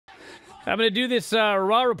I'm going to do this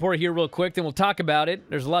Raw report here real quick, then we'll talk about it.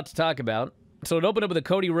 There's a lot to talk about. So it opened up with a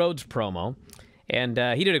Cody Rhodes promo, and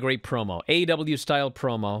he did a great promo, AEW-style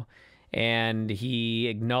promo, and he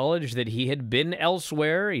acknowledged that he had been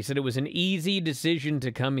elsewhere. He said it was an easy decision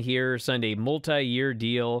to come here, signed a multi-year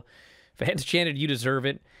deal. Fans chanted, "You deserve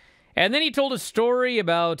it." And then he told a story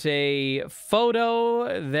about a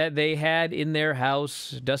photo that they had in their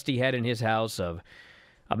house, Dusty had in his house, of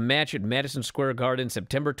a match at Madison Square Garden,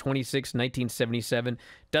 September 26, 1977.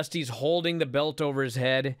 Dusty's holding the belt over his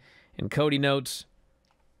head, and Cody notes,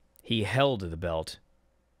 he held the belt,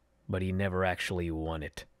 but he never actually won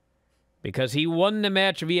it. Because he won the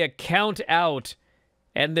match via count out,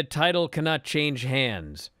 and the title cannot change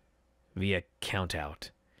hands via count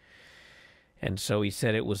out. And so he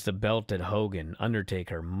said it was the belt that Hogan,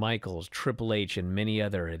 Undertaker, Michaels, Triple H, and many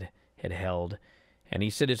other had held. And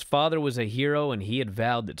he said his father was a hero, and he had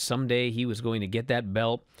vowed that someday he was going to get that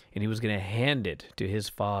belt, and he was going to hand it to his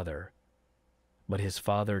father. But his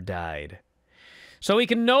father died. So he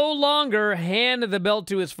can no longer hand the belt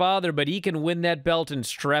to his father, but he can win that belt and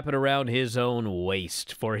strap it around his own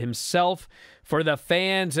waist for himself, for the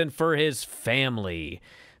fans, and for his family.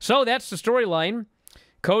 So that's the storyline.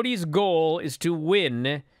 Cody's goal is to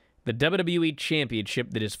win the WWE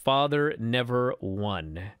Championship that his father never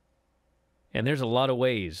won. And there's a lot of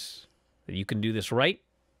ways that you can do this right.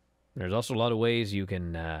 There's also a lot of ways you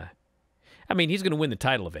can... I mean, he's going to win the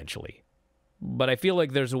title eventually. But I feel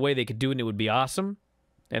like there's a way they could do it and it would be awesome.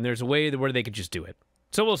 And there's a way where they could just do it.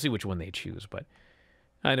 So we'll see which one they choose. But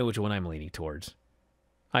I know which one I'm leaning towards.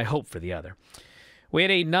 I hope for the other. We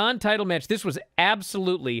had a non-title match. This was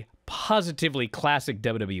absolutely, positively classic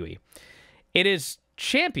WWE. It is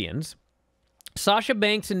champions... Sasha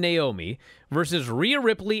Banks and Naomi versus Rhea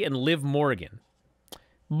Ripley and Liv Morgan.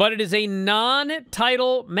 But it is a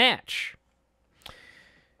non-title match.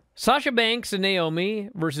 Sasha Banks and Naomi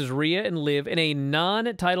versus Rhea and Liv in a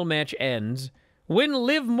non-title match ends when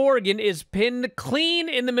Liv Morgan is pinned clean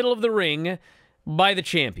in the middle of the ring by the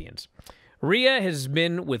champions. Rhea has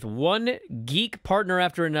been with one geek partner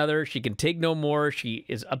after another. She can take no more. She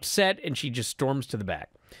is upset, and she just storms to the back.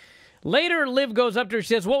 Later, Liv goes up to her and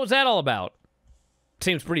says, "What was that all about?"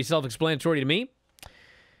 Seems pretty self-explanatory to me.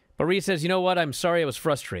 But Rhea says, "You know what? I'm sorry I was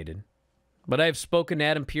frustrated. But I have spoken to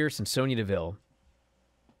Adam Pearce and Sonya Deville.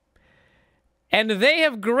 And they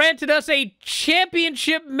have granted us a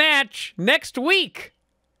championship match next week."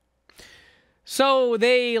 So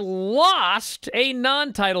they lost a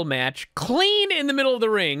non-title match clean in the middle of the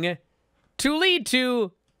ring to lead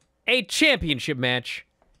to a championship match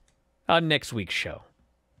on next week's show.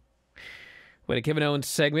 We had a Kevin Owens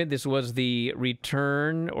segment. This was the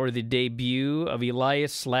return or the debut of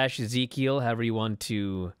Elias/Ezekiel, however you want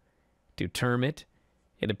to term it.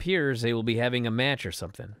 It appears they will be having a match or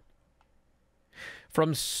something.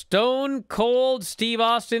 From Stone Cold Steve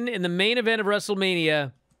Austin in the main event of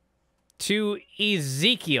WrestleMania to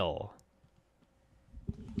Ezekiel.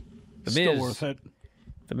 Still worth it.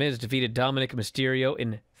 The Miz defeated Dominic Mysterio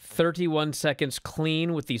in 31 seconds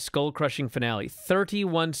clean with the skull-crushing finale.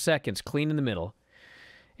 31 seconds clean in the middle.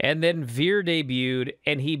 And then Veer debuted,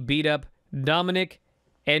 and he beat up Dominic,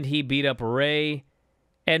 and he beat up Ray.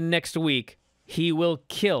 And next week, he will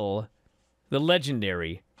kill the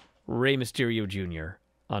legendary Rey Mysterio Jr.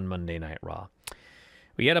 on Monday Night Raw.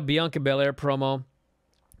 We had a Bianca Belair promo.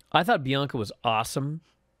 I thought Bianca was awesome,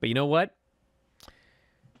 but you know what?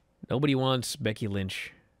 Nobody wants Becky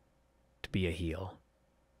Lynch to be a heel.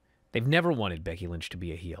 They've never wanted Becky Lynch to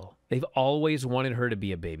be a heel. They've always wanted her to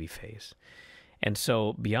be a babyface. And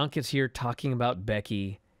so Bianca's here talking about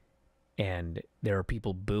Becky, and there are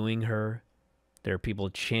people booing her. There are people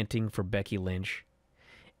chanting for Becky Lynch.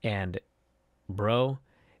 And, bro,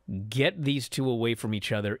 get these two away from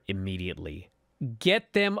each other immediately.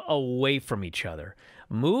 Get them away from each other.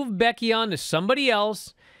 Move Becky on to somebody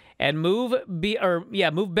else, and move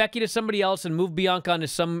Becky to somebody else and move Bianca onto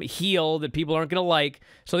some heel that people aren't going to like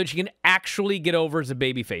so that she can actually get over as a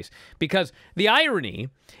babyface. Because the irony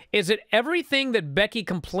is that everything that Becky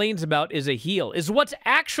complains about is a heel is what's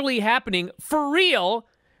actually happening for real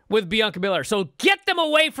with Bianca Belair. So get them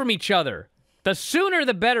away from each other. The sooner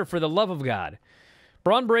the better, for the love of God.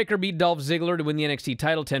 Braun Breaker beat Dolph Ziggler to win the NXT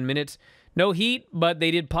title, 10 minutes. No heat, but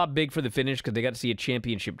they did pop big for the finish because they got to see a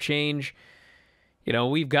championship change. You know,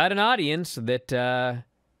 we've got an audience that, that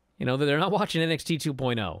they're not watching NXT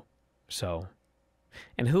 2.0. So,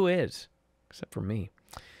 and who is? Except for me.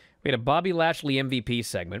 We had a Bobby Lashley MVP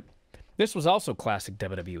segment. This was also classic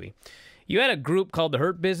WWE. You had a group called the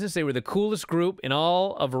Hurt Business. They were the coolest group in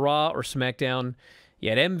all of Raw or SmackDown.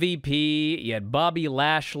 You had MVP. You had Bobby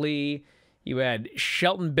Lashley. You had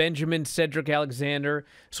Shelton Benjamin, Cedric Alexander.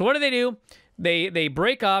 So what do? They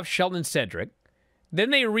break off Shelton and Cedric. Then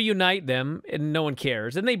they reunite them, and no one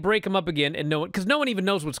cares. Then they break them up again, and because no one even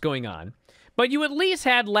knows what's going on. But you at least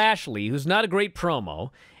had Lashley, who's not a great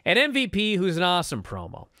promo, and MVP, who's an awesome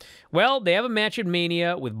promo. Well, they have a match at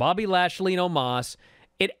Mania with Bobby Lashley and Omos.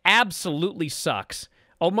 It absolutely sucks.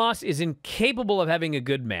 Omos is incapable of having a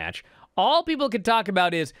good match. All people can talk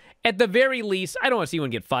about is, at the very least, I don't want to see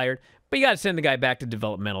anyone get fired, but you got to send the guy back to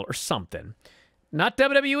developmental or something. Not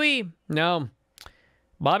WWE. No.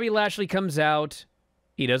 Bobby Lashley comes out.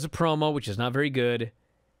 He does a promo, which is not very good.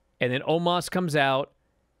 And then Omos comes out,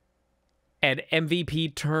 and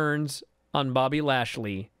MVP turns on Bobby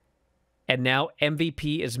Lashley. And now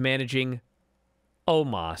MVP is managing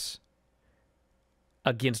Omos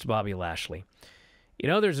against Bobby Lashley. You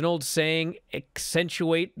know, there's an old saying,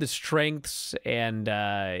 accentuate the strengths and,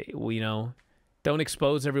 don't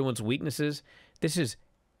expose everyone's weaknesses. This is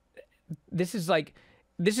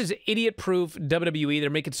idiot-proof WWE. They're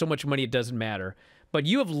making so much money it doesn't matter. But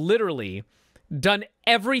you have literally done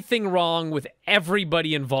everything wrong with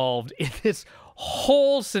everybody involved in this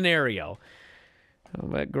whole scenario. Oh,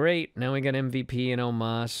 but great. Now we got MVP and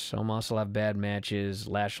Omos. Omos will have bad matches.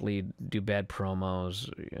 Lashley do bad promos.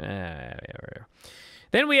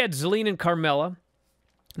 Then we had Zelina and Carmella.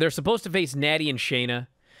 They're supposed to face Natty and Shayna.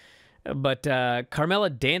 But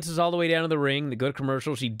Carmella dances all the way down to the ring. They go to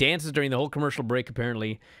commercial. She dances during the whole commercial break,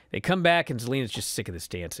 apparently. They come back, and Zelina's just sick of this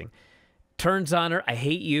dancing. Turns on her. I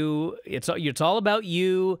hate you. It's all about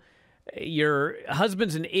you. Your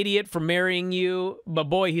husband's an idiot for marrying you. But,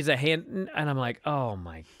 boy, he's a hand. And I'm like, oh,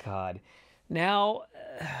 my God. Now,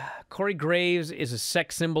 Corey Graves is a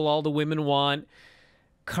sex symbol all the women want.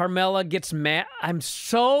 Carmella gets mad. I'm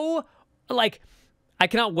so, I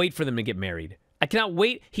cannot wait for them to get married. I cannot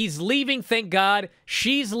wait. He's leaving, thank God.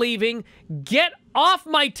 She's leaving. Get off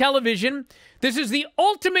my television. This is the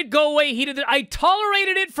ultimate go away. I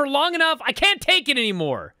tolerated it for long enough. I can't take it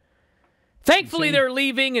anymore. Thankfully, they're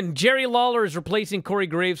leaving, and Jerry Lawler is replacing Corey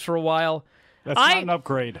Graves for a while. That's not an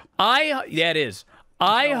upgrade. Yeah, it is.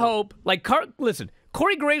 I hope, listen,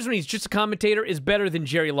 Corey Graves, when he's just a commentator, is better than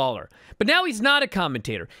Jerry Lawler. But now he's not a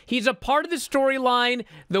commentator. He's a part of the storyline.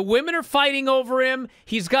 The women are fighting over him.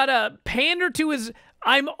 He's got to pander to his...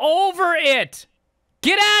 I'm over it.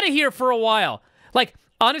 Get out of here for a while.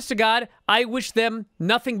 Honest to God, I wish them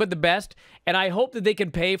nothing but the best, and I hope that they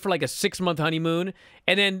can pay for, a 6-month honeymoon,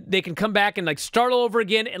 and then they can come back and, start all over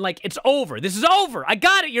again, and, it's over. This is over. I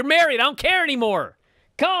got it. You're married. I don't care anymore.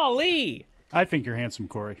 Golly. I think you're handsome,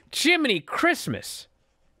 Corey. Jiminy Christmas.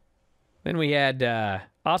 Then we had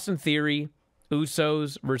Austin Theory,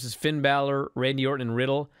 Usos versus Finn Balor, Randy Orton, and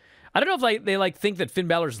Riddle. I don't know if they think that Finn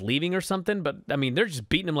Balor's leaving or something, but I mean they're just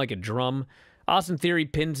beating him like a drum. Austin Theory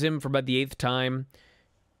pins him for about the 8th time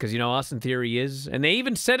because Austin Theory is, and they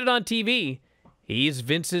even said it on TV. He's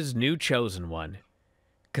Vince's new chosen one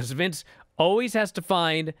because Vince always has to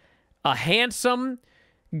find a handsome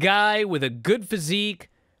guy with a good physique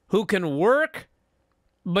who can work,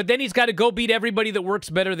 but then he's got to go beat everybody that works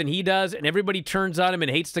better than he does, and everybody turns on him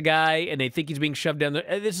and hates the guy, and they think he's being shoved down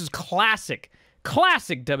there. This is classic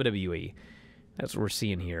WWE. That's what we're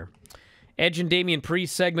seeing here. Edge and Damian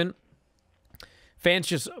Priest segment. Fans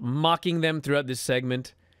just mocking them throughout this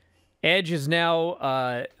segment. Edge is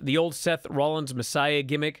now the old Seth Rollins Messiah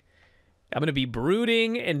gimmick. I'm going to be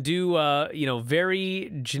brooding and do,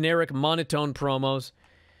 very generic monotone promos.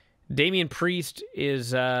 Damian Priest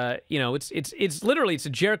is, it's literally, it's a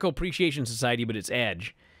Jericho Appreciation Society, but it's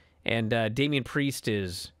Edge. And Damian Priest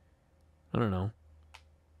is, I don't know,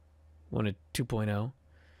 2.0.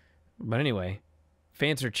 But anyway,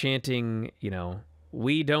 fans are chanting,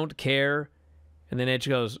 we don't care. And then Edge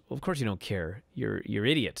goes, well, of course you don't care. You're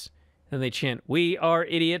idiots. And they chant, we are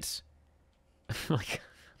idiots.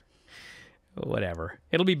 Whatever.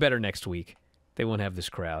 It'll be better next week. They won't have this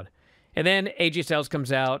crowd. And then AJ Styles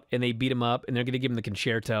comes out, and they beat him up, and they're going to give him the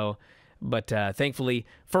concerto. But thankfully,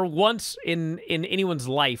 for once in anyone's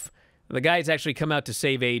life, the guys actually come out to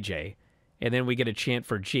save AJ. And then we get a chant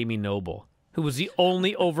for Jamie Noble, who was the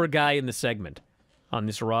only over guy in the segment on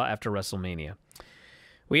this Raw after WrestleMania.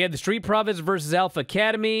 We had the Street Profits versus Alpha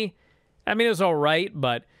Academy. I mean, it was all right,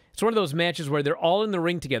 but it's one of those matches where they're all in the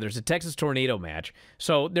ring together. It's a Texas Tornado match.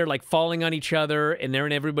 So they're falling on each other, and they're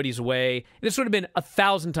in everybody's way. This would have been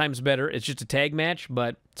 1,000 times better. It's just a tag match,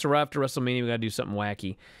 but it's a Raw after WrestleMania. We got to do something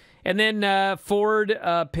wacky. And then Ford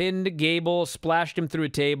pinned Gable, splashed him through a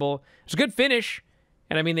table. It's a good finish.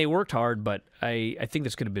 And I mean, they worked hard, but I think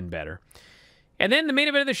this could have been better. And then the main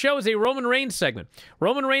event of the show is a Roman Reigns segment.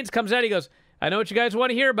 Roman Reigns comes out, he goes, I know what you guys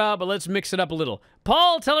want to hear about, but let's mix it up a little.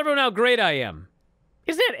 Paul, tell everyone how great I am.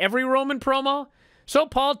 Isn't that every Roman promo? So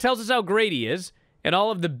Paul tells us how great he is and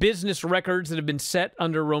all of the business records that have been set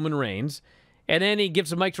under Roman Reigns. And then he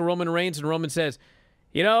gives a mic to Roman Reigns, and Roman says,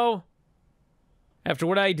 you know, after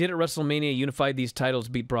what I did at WrestleMania, unified these titles,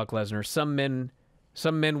 beat Brock Lesnar, some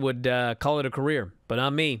men would call it a career, but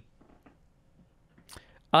not me.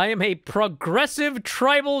 I am a progressive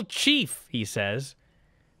tribal chief, he says.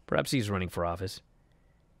 Perhaps he's running for office.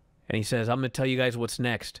 And he says, I'm going to tell you guys what's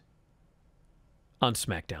next on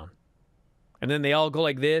SmackDown. And then they all go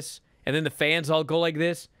like this, and then the fans all go like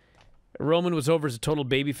this. Roman was over as a total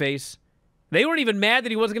babyface. They weren't even mad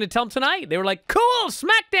that he wasn't going to tell them tonight. They were like, cool,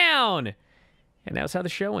 SmackDown! And that's how the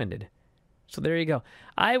show ended. So there you go.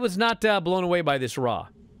 I was not blown away by this Raw.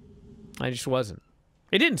 I just wasn't.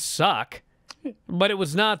 It didn't suck. But it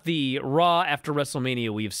was not the Raw after WrestleMania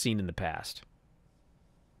we have seen in the past.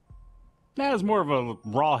 That was more of a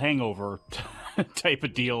Raw hangover type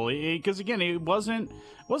of deal. Because, again, it wasn't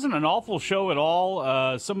an awful show at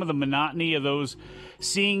all. Some of the monotony of those,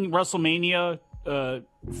 seeing WrestleMania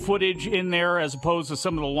footage in there as opposed to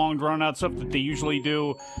some of the long, drawn-out stuff that they usually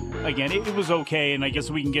do. Again, it was okay, and I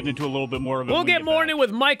guess we can get into a little bit more of it. We'll get more into it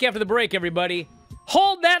with Mike after the break, everybody.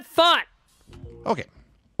 Hold that thought. Okay.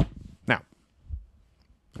 Now,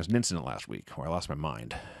 there's an incident last week where I lost my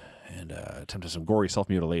mind and attempted some gory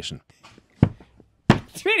self-mutilation.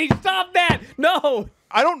 Smitty, stop that! No!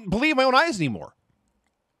 I don't believe my own eyes anymore.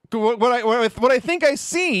 What I think I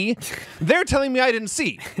see, they're telling me I didn't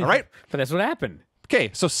see. All right? But that's what happened. Okay,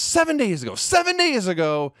 so 7 days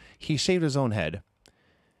ago, he shaved his own head.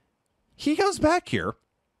 He goes back here.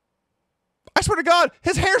 I swear to God,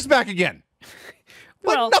 his hair's back again.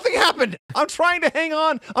 Like nothing happened. I'm trying to hang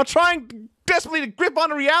on. I'm trying desperately to grip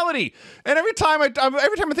onto reality. And every time I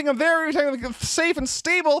think I'm there, every time I think I'm safe and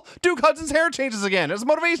stable, Duke Hudson's hair changes again. His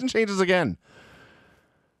motivation changes again.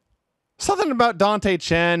 Something about Dante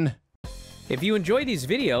Chen. If you enjoy these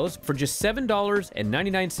videos, for just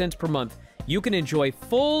 $7.99 per month, you can enjoy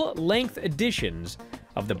full-length editions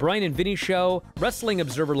of The Bryan and Vinny Show, Wrestling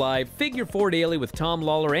Observer Live, Figure 4 Daily with Tom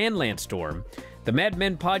Lawler and Lance Storm, the Mad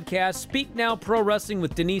Men Podcast, Speak Now Pro Wrestling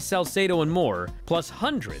with Denise Salcedo, and more, plus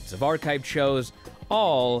hundreds of archived shows,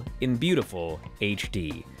 all in beautiful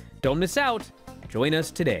HD. Don't miss out. Join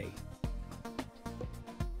us today.